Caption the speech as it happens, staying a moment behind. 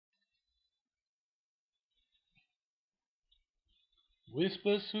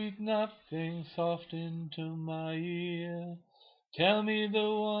Whisper sweet nothing soft into my ear. Tell me the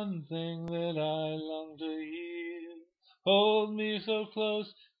one thing that I long to hear. Hold me so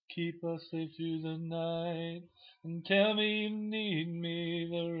close, keep us safe through the night. And tell me you need me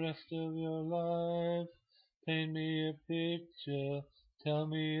the rest of your life. Paint me a picture, tell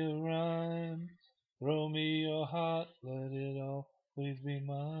me a rhyme. Throw me your heart, let it always be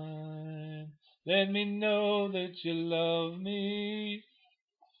mine. Let me know that you love me.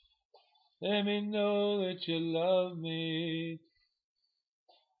 Let me know that you love me.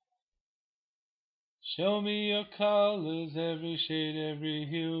 Show me your colors, every shade, every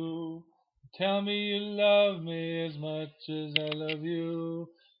hue. Tell me you love me as much as I love you.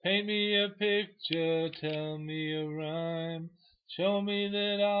 Paint me a picture, tell me a rhyme. Show me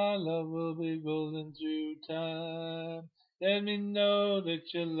that our love will be golden through time. Let me know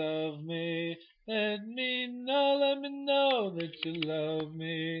that you love me. Let me know that you love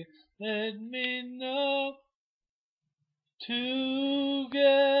me. Let me know. Together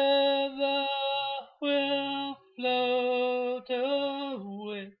we'll float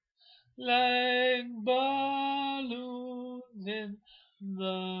away like balloons in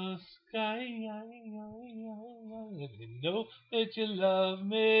the sky. Let me know that you love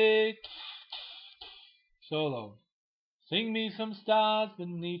me. Solo. Sing me some stars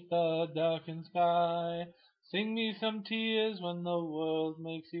beneath the darkened sky. Sing me some tears when the world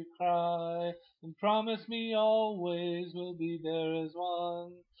makes you cry. And promise me always we'll be there as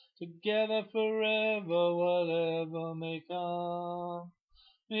one. Together forever, whatever may come.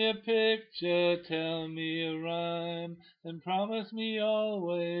 Me a picture, tell me a rhyme. And promise me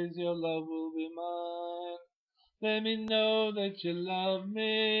always your love will be mine. Let me know that you love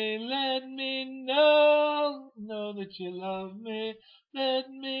me. Let me know that you love me.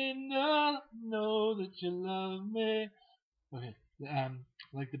 Let me know that you love me. Okay,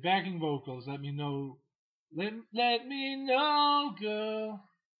 like the backing vocals. Let me know. Let me know, girl.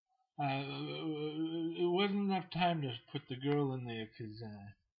 It wasn't enough time to put the girl in there because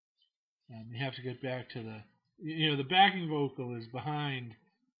you have to get back to the backing vocal is behind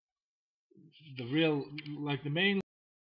the real, like the main